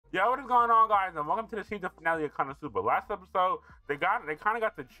Yo, what is going on, guys? And welcome to the season finale of Konosuba. Last episode, they kind of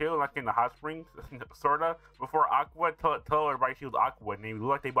got to chill like in the hot springs, sorta, before Aqua tell everybody she was Aqua, and they look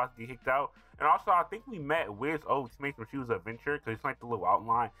like they about to get kicked out. And also, I think we met Wiz O to make some She Was Adventure because it's like the little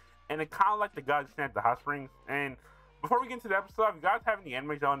outline, and it kind of like the guys at the hot springs. And before we get into the episode, if you guys have any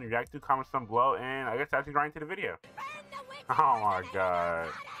animes y'all want to react to, comment some below, and I guess that's right into the video. Oh my god.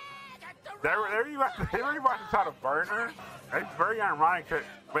 They really about to try to burn her? It's very ironic.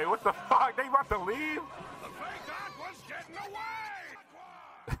 Wait, what the fuck? They about to leave? The fake Aqua's getting away!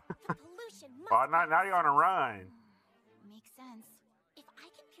 Oh, now you're on a run. Makes sense. If I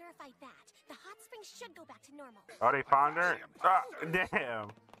can purify that, the hot springs should go back to normal. Oh, they found her? Oh, damn.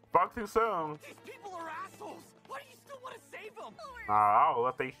 Fuck too soon. These people are assholes! Why do you still want to save them? I will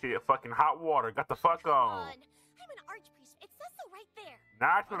let they shit fucking hot water. Got the fuck on. I'm an archpriest. It says so right there.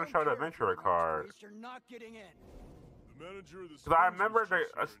 Now I just want to show the adventurer card. You're not getting in. Because I remember a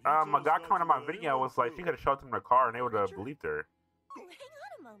guy coming on my video was like, she could have showed them the car and they would have believed her. Oh, hang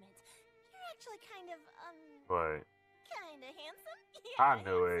on a moment. You're actually kind of, What? kind of handsome? I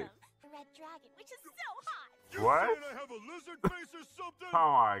knew it. The red dragon, which is so hot. What? I have a lizard face or something? Oh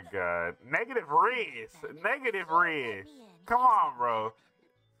my god. Negative Riz. Negative Riz. Come on, bro.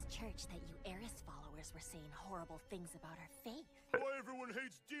 Church that you Eris followers were saying horrible things about our faith. Why everyone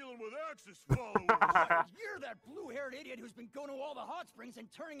hates dealing with Axis followers? You're that blue-haired idiot woo's been going to all the hot springs and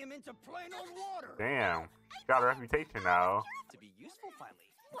turning them into plain old water. Damn. Got a reputation now. To be useful finally.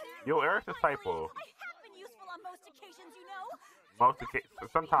 Yo, Eric's a typo. I have been useful on most occasions, you know. Most occasions.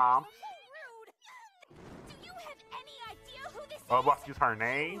 Sometimes. Rude. Do you have any idea who this Oh, is? about to use her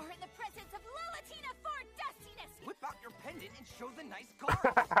name? You're in the presence of Lulatina for Dustiness. Whip out your pendant and show the nice card.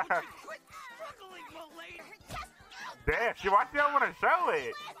 Would you quit struggling, Malay? Damn, why she don't want to show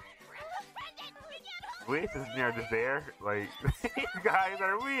it? Wiz is near just there. Like, these guys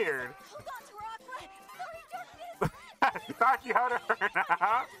are weird. Hold on to her, Aqua. Sorry, Darkness. Thought you held her now.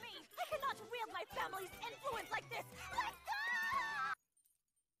 I cannot wield my family's influence like this. Let go!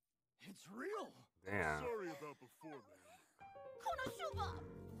 It's real. Damn. Sorry about before, man. Konosuba!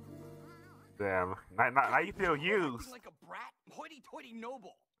 Damn. Now you feel used. Acting like a brat, hoity-toity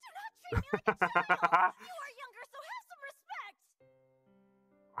noble. Do not treat me like a child. You are younger, so have some respect.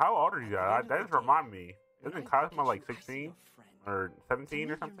 How old are you guys? That just remind me. Isn't Cosmo like 16 or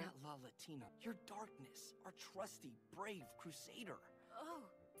 17 or something? You're not La Latina. You're Darkness, our trusty, brave crusader. Oh,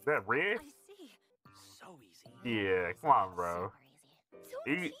 Is that Riz? I see. So easy. Yeah, come on, bro. Super easy.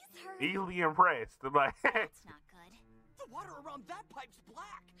 Don't tease her. Easily impressed. Like, That's not good. The water around that pipe's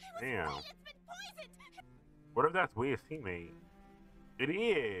black. damn. Wait, it's been poisoned. What if that's Wiz's teammate? It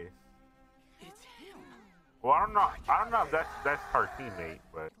is. It's him. Well, I don't know if that's her teammate,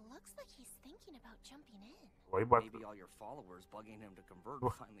 but It looks like he's thinking about jumping in. well, he about Maybe to, all your followers bugging him to convert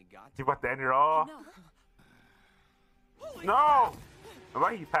finally got he you. about to end it all. No. No! I'm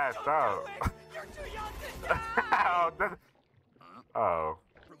like he passed out. You're too young to die. Oh, oh.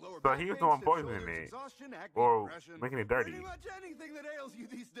 So he was the one poisoning it. Or making it dirty. Pretty much anything that ails you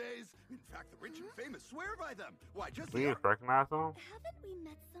these days. In fact, the rich and famous swear by them. Why, just We the just recognize him? Haven't we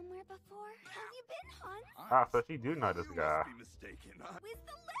met somewhere before? Have you been, Hans? Ah, so she do know this You guy. must be mistaken. With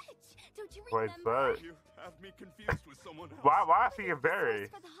the lich. Don't you Wait, remember? but You have me confused with someone else. why is he a The berry?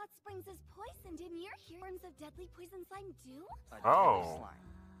 source for the hot springs is poisoned, and you're here. Forms of deadly poison slime do? A Oh. devil slime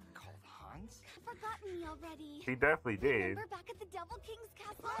called Hans. Forgotten me already. He definitely did. Remember back at the Devil King's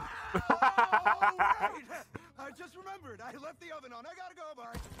castle? Oh, right. I just remembered. I left the oven on. I gotta go,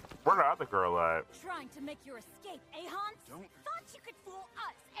 bye. Where the other girl at? Trying to make your escape, eh, Hans? Don't- Thought you could fool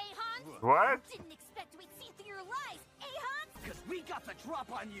us, eh, Hans? What? Didn't expect we'd see through your lies, eh, Hans? Because we got the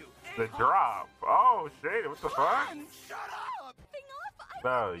drop on you. The Eh, Hans? drop. Oh shit! What the fuck? Hans, shut up! Thing off, I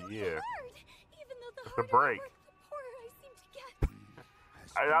Oh, worked really yeah. hard. Even though the It's a harder break. I work, the poorer I seem to get.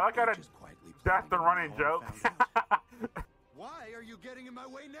 I like how that's the running joke. Why are you getting in my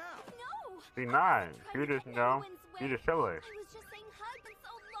way now? No! She not. I You wasn't just trying to know. get anyone's You way. just chilling. I was just saying hi for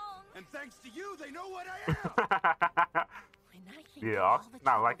so long. And thanks to you, they know what I am. When I think Yeah, of I'm all the not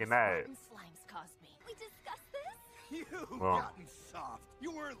trouble liking the that. squirtin' slimes caused me. We discussed this? You've Well. gotten soft.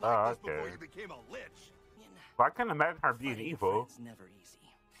 You weren't Oh, like this okay. before you became a lich. You know, Well, I couldn't imagine her being fighting evil. friends never easy.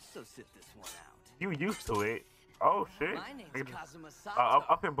 So sit this one out. You used to it. Oh shit. My name's Kazuma Sato,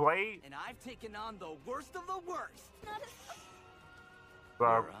 Up in Blade. and I've taken on the worst of the worst. Not a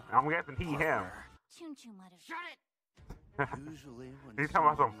So I'm guessing he him. Chun Chun let us. Shut it! Usually, when He's talking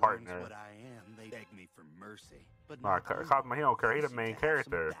about some someone partner. learns what I am, they beg me for mercy. But Nah, not you. Cosmo, he don't care. He the You main seem to have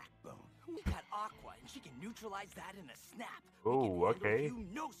some character. backbone. We got Aqua, and she can neutralize that in a snap. Ooh, We can handle okay. You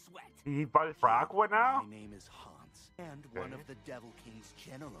no sweat. He fights for Aqua now? My name is Hans. And one of the Devil King's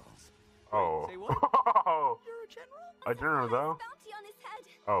generals. Oh. Say what? Oh. You're a general? A general though? Bounty on his head.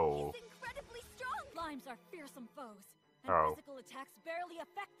 Oh. He's incredibly strong. Limes are fearsome foes, and Oh. physical attacks barely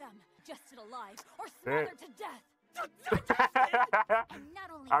affect them. Justed alive or Shit. smothered to death. And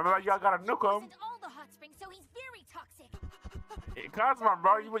not only I mean, like, y'all gotta he nuke him. poisoned all the hot springs, so he's very toxic. Cosmo,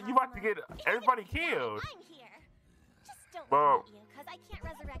 bro, you about to get everybody killed. I'm here. Just don't Bro. let me eat you, because I can't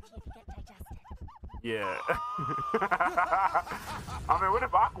resurrect you if you get digested. Yeah. I mean, what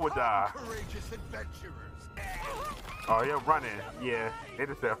if Aqua die? Courageous adventurers. Oh, Oh, you're running. Yeah. They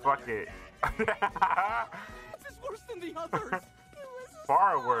just said, fuck it. this is worse than the others.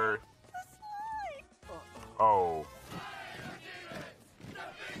 Far worse. Oh.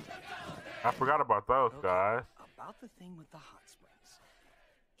 I forgot about those guys. About the thing with the hot springs.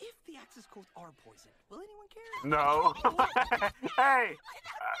 If the access codes are poisoned, will anyone care? No. Hey.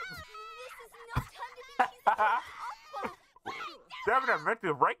 This is no time to be Aqua. They're having a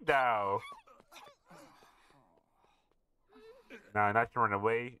mental breakdown. No, not to run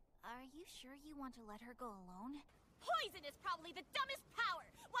away. Are you sure you want to let her go alone? Poison is probably the dumbest power.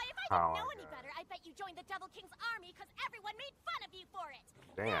 Why, if I Oh didn't know my any God. better, I bet you joined the Devil King's army because everyone made fun of you for it.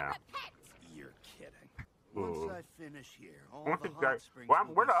 Damn. Now repent. You're kidding. Ooh. Once I finish here, all Once the it's done- hot springs Where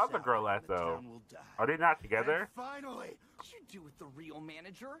will the be other soured girl and at, the though? town will die. Are they not together? And finally, What you do with the real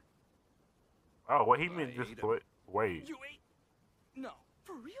manager? Oh, well, he meant I just ate split. Wait. You ate? No,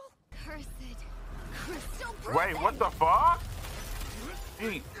 for real? Cursed. Crystal Wait, what the fuck?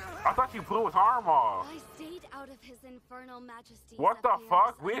 Gee, I thought you blew his arm off. I stayed out of his infernal majesty's What the affairs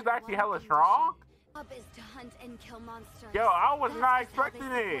fuck? We is under actually one hella condition. strong? Job is to hunt and kill monsters. Yo, I was That not is how they expecting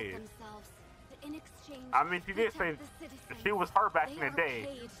support it. themselves. But in exchange, I mean, she did say protect the citizens. she was her back in They the are day.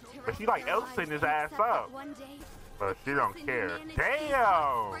 paid to But she risk like their Elsing lives his and ass accept that up. one day, But she the don't person who care. managed these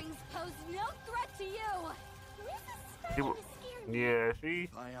hot Damn! springs pose no threat to you. This is She starting wa- to scare me. Yeah, she.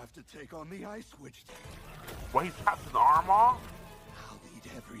 I have to take on the Ice Witch. Well, he chopped his arm off? I'll eat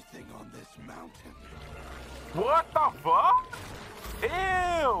everything on this mountain. What the fuck?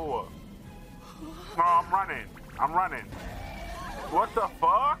 Ew! No, I'm running. I'm running. What the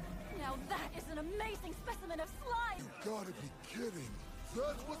fuck? Now that is an amazing specimen of slime. Gotta be kidding.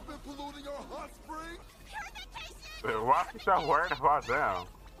 That's what's been polluting our hot spring? Purification! Why is she so worried about them?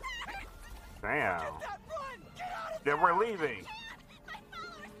 Damn. That run! Get out of Then we're leaving. My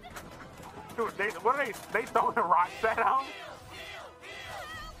followers! Dude, what are they throwing rocks at him?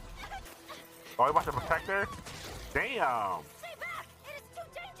 Oh, he about to protect her? Damn. Stay back! It is too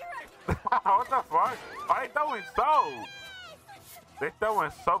dangerous! What the fuck? Why they throwing soap? They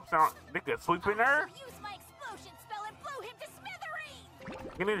throwing soaps on. They could sweep in there? So use my explosion spell and blow him to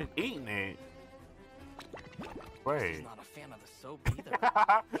smithereens! He just eating it. He's Wait. not a fan of the soap either.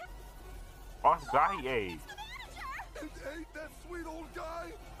 Oh, I forgot he ate. And ain't that sweet old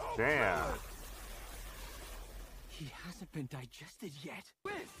guy? Oh, Damn. He hasn't been digested yet.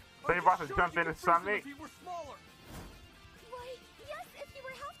 Whiz, So you about to jump in his stomach? If he were smaller. Why, yes, if you were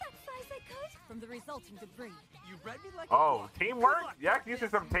half that size, I could. From the resulting debris. You read me like a Oh, book. teamwork? Good luck. Yeah, you see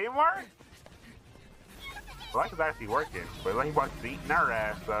some teamwork? Well, that's actually working. But like he about to eat her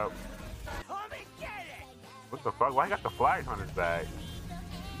ass up. Come and get it! What the fuck? Why he got the flags on his back?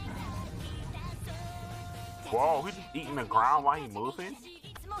 Whoa, he's just eating the ground while he moving?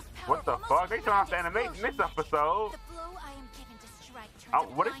 What the fuck? They showing off the animation this episode. The blow I am given to strike turns Oh,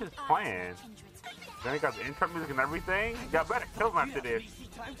 a what is blind his eye to plan? my kindred's feet. Then he got the intro music and everything. Y'all better kill him after this. Easy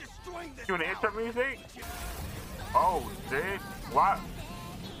time destroying this You want the town. intro music? Oh, shit. What?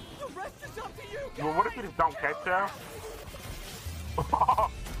 The rest is up to you, guys. Well, what if he just don't catch him?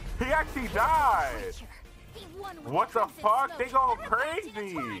 He actually died. Creature, he won with What the crimson fuck? They smoke. going Everybody to the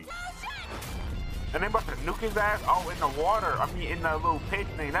crazy. torrent motion! And they about to nuke his ass? Oh, in the water. I mean, in the little pit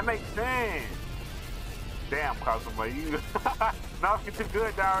thing. That makes sense. Damn, Konosuba, you... No, it's too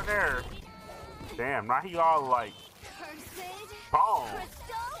good down there. Damn, now he all like... Cursed Boom.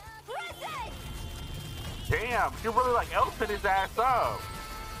 crystal prison! Damn, she really like elfing his ass up.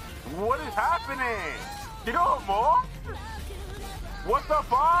 What is happening? You know more? What the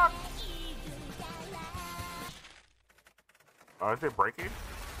fuck? Oh, is it breaking?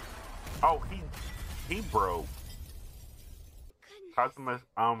 Oh, he broke. Konosuba's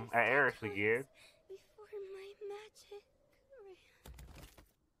at Eric again. Before my magic ran.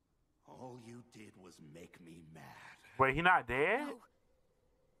 All you did was make me mad. Wait, he not dead?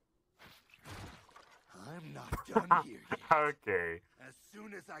 No, I'm not done here yet. Okay. As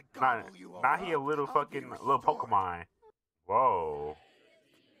soon as I Now, gobble you all now he a up, little I'll be fucking little restored. Pokemon. Whoa.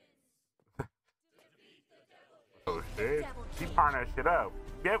 Oh shit. He parting that shit up.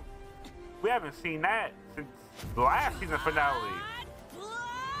 Yep. We haven't seen that since the last season finale.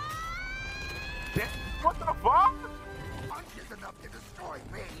 What the fuck? Punches enough to destroy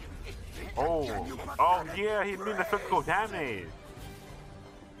me. Oh yeah, he mean the physical damage.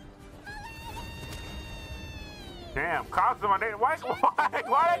 Damn, Konosuba,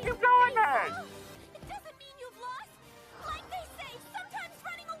 why they keep doing that? It doesn't mean you've lost. Like they say, sometimes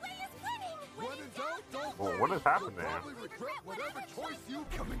running away is winning. When in doubt, don't Oh, worry. what has happened You'll there? probably regret whatever choice you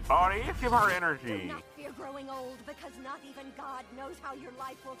come into. Oh, they just give her Do energy. not fear growing old, because not even God knows how your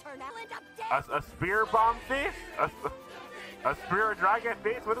life will turn out. End up dead. A spear bomb fist? A spear dragon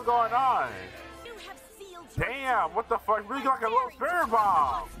fist? What is going on? You have sealed your Damn, what the fuck? Really like a little spear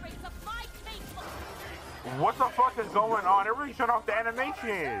bomb. race of my faithful. What the fuck is going on? They're really showing off the animation.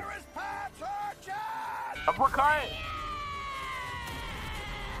 Here is Patrick! Uppercut.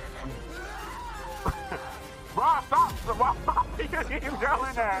 Bro, stop! Why you keep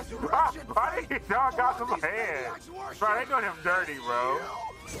doing that? Why do you keep doing Gossam's head? Bro, they doing him dirty, bro.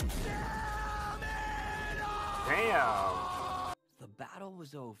 Damn. The battle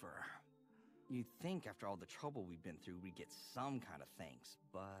was over. You'd think after all the trouble we've been through, we'd get some kind of thanks,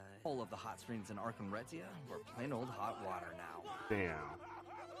 but all of the hot springs in ImJustKhmxri were plain old hot water now. Damn.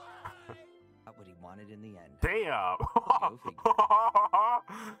 Not what he wanted in the end. Damn.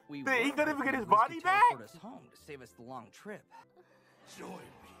 We He couldn't even get his were body to back? teleport us home to save us the long trip. Join me.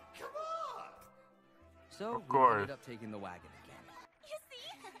 Come on! So Of course. we ended up taking the wagon again. You see?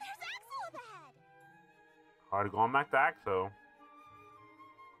 There's Axel up ahead. Alright, going back to Axel.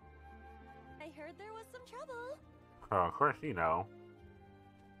 I heard there was some trouble. Oh, of course, you know.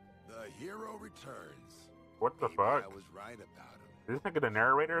 The hero returns. What the Maybe fuck? I was right about him. Is this nigga the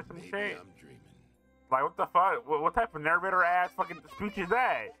narrator or some Maybe shit? I'm dreaming. Like, what the fuck? What type of narrator ass fucking speech is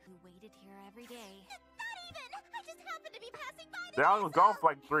that? We waited here every day. Not even. I just happened to be passing by. They only was gone for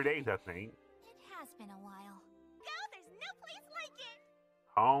like 3 days, I think. It has been a while. Go, there's no place like it.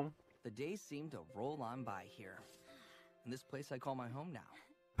 Home? The days seem to roll on by here. And this place I call my home now.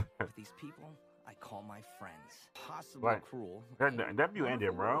 With these people, I call my friends. Possibly Right. cruel. That and W ended,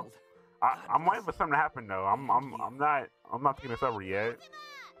 wonderful bro. world. I'm waiting for something to happen though. I'm not thinking this over yet. The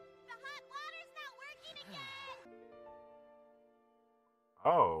hot water's not working again.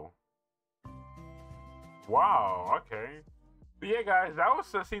 Oh. Wow, okay. But yeah, guys, that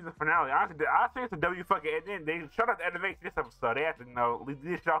was the season finale. Honestly, I think it's a W fucking ending. They shut out the animation this episode. They had to, lead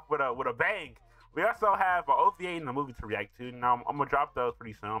this off with a bang. We also have an OVA and a movie to react to. Now, I'm gonna drop those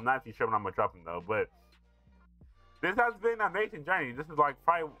pretty soon. I'm not too sure when I'm gonna drop them though, but this has been an amazing journey. This is like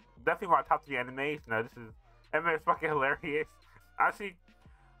probably definitely my top 3 animes. This is anime is fucking hilarious. Actually,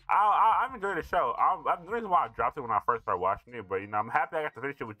 I'm enjoying the show. I'm the reason why I dropped it when I first started watching it, but I'm happy I got to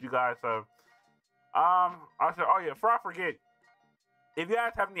finish it with you guys. So, I said, oh yeah, before I forget, if you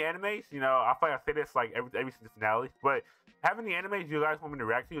guys have any animes, I feel like I say this like every season finale, but have any animes you guys want me to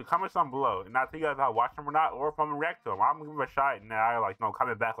react to, comment some below, and I'll tell you guys if I watch them or not, or if I'm gonna react to them. I'm gonna give them a shot, and I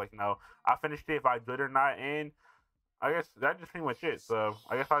comment back I finished it if I enjoyed it or not, and I guess that's just pretty much it. So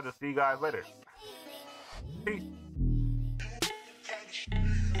I guess I'll just see you guys later. Peace.